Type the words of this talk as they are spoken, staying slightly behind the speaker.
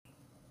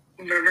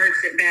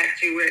reverts it back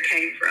to where it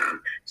came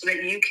from, so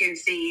that you can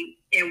see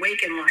in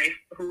waking life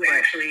who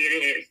actually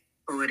it is.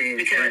 Who it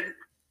is.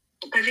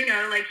 Because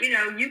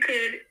you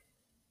could,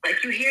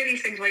 like, you hear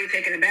these things while you're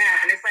taking a bath,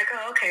 and it's like,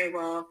 oh, okay,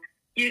 well,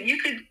 you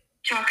could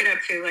chalk it up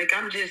to, like,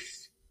 I'm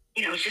just,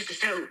 it's just a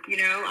soap,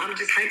 I'm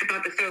just hyped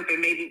about the soap, and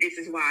maybe this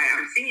is why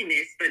I'm seeing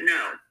this. But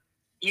no,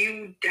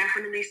 you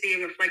definitely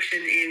see a reflection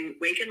in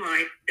waking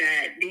life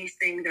that these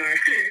things are,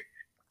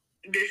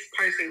 this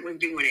person was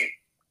doing it.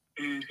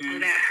 Mm-hmm.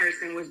 That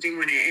person was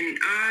doing it. And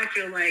I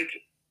feel like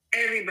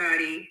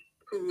everybody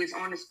who is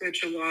on a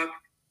spiritual walk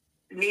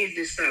needs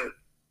this soap,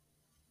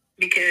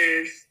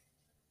 because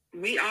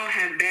we all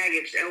have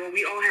baggage, or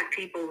we all have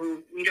people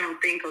who we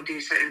don't think will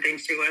do certain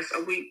things to us,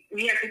 or we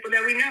have people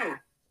that we know.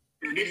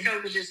 Mm-hmm. This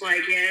soap is just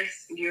like,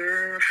 yes,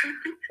 your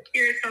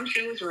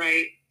assumption was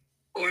right,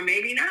 or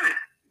maybe not.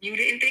 You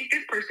didn't think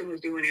this person was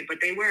doing it, but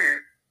they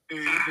were.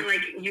 Mm-hmm. I feel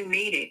like you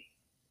need it.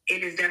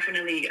 It is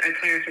definitely a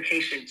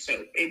clarification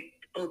soap. It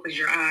opens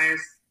your eyes,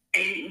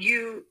 and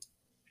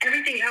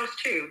everything else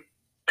too.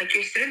 Like,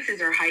 your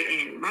senses are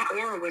heightened. My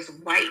aura was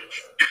white.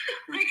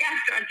 Like,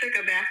 after I took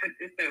a bath with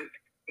this soap,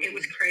 it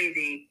was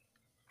crazy.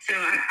 So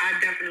I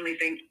definitely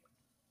think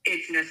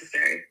it's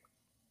necessary.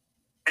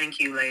 Thank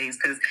you, ladies,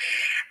 because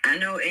I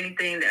know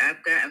anything that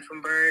I've gotten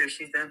from Bird,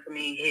 she's done for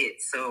me,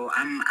 hits. So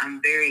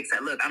I'm very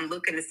excited. Look, I'm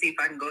looking to see if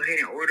I can go ahead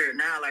and order it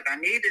now. Like, I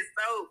need this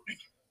soap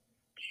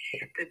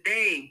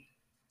today.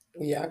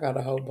 Yeah, I got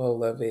a whole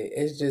bowl of it.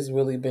 It's just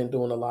really been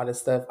doing a lot of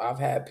stuff. I've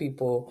had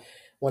people,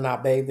 when I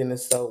bathed in the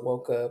soap,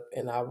 woke up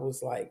and I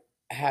was like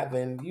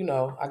having,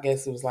 I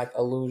guess it was like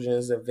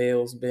illusions and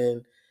veils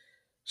been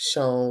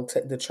shown,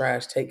 the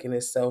trash taking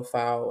itself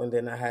out. And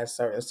then I had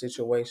certain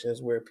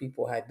situations where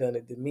people had done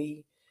it to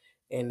me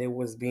and it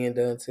was being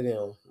done to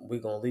them. We're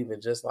going to leave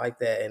it just like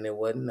that. And it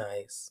wasn't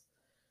nice.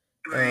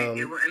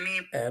 Right.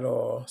 At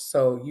all.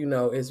 So,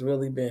 it's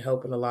really been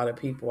helping a lot of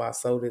people. I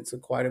sold it to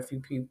quite a few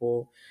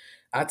people.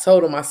 I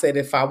told him, I said,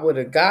 if I would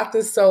have got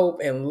the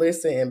soap and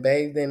listened and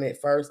bathed in it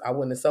first, I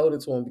wouldn't have sold it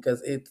to him,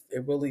 because it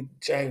really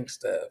changed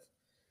stuff.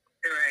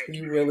 Right.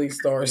 You really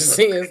start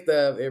seeing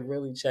stuff. It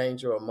really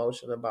changed your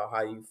emotion about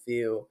how you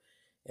feel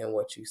and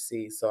what you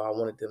see. So I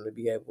wanted them to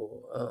be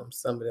able,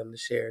 some of them to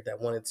share that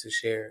wanted to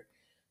share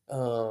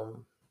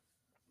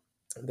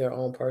their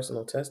own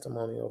personal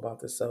testimonial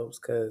about the soaps,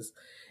 because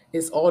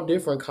it's all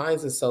different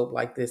kinds of soap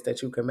like this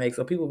that you can make.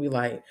 So people be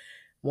like,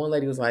 one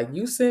lady was like,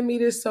 you sent me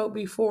this soap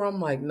before?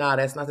 I'm like, nah,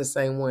 that's not the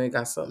same one. It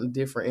got something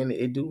different in it.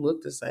 It do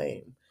look the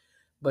same,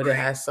 but It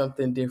has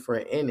something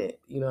different in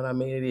it. You know what I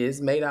mean? It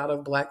is made out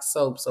of black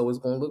soap, so it's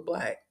going to look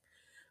black.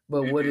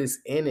 But what is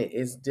in it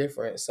is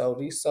different. So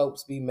these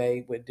soaps be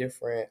made with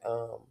different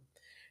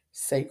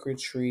sacred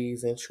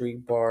trees and tree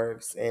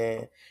barks,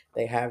 and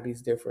they have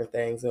these different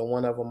things. And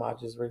one of them I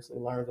just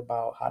recently learned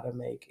about how to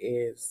make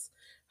is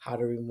how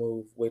to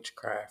remove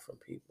witchcraft from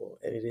people.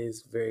 And it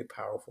is very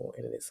powerful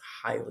and it is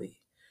highly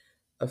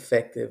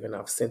effective. And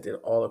I've sent it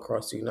all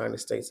across the United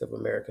States of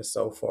America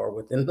so far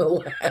within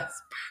the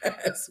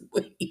past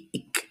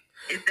week.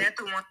 Is that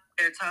the one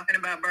they're talking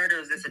about, Bert, or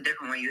is this a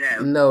different one you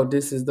have? No,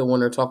 this is the one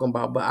they're talking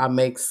about, but I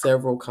make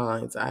several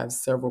kinds. I have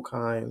several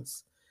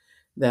kinds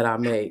that I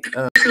make.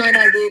 This night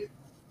I did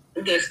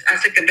this. I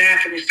took the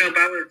bath in the soap.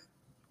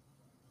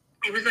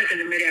 It was like in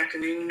the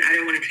mid-afternoon. I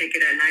didn't want to take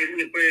it at night.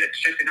 We were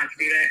instructed not to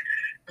do that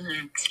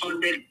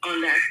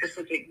on that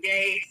specific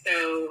day.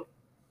 So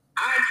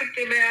I took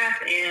the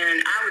bath,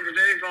 and I was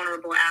very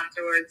vulnerable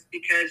afterwards,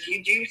 because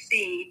you do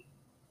see,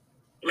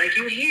 like,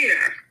 you hear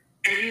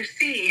and you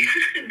see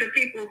the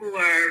people who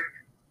are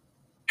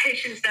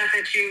pitching stuff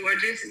at you or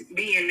just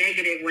being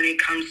negative when it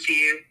comes to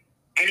you.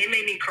 And it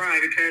made me cry,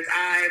 because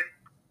I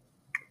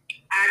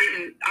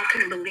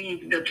couldn't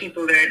believe the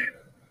people that,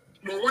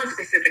 well, one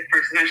specific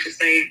person, I should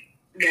say,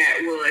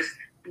 that was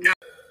not.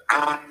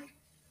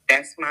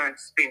 That's my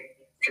experience.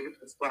 It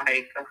was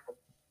like,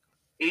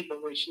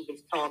 even when she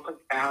was talking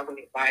about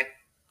it, like,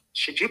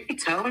 should you be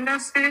telling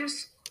us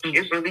this? Mm-hmm.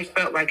 It really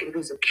felt like it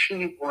was a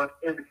keyboard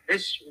in the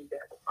history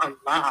that was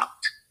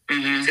unlocked.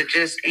 Mm-hmm. To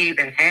just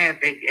even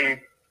have it and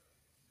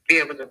be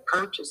able to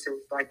purchase it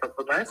was like a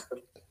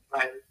blessing.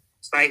 Like,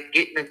 it's like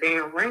getting a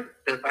damn ring.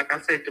 Like I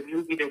said, the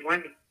movie The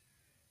Ring.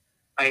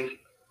 Like,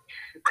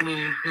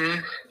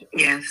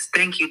 yes,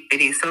 thank you,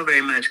 Eddie, so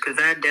very much, because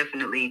I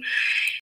definitely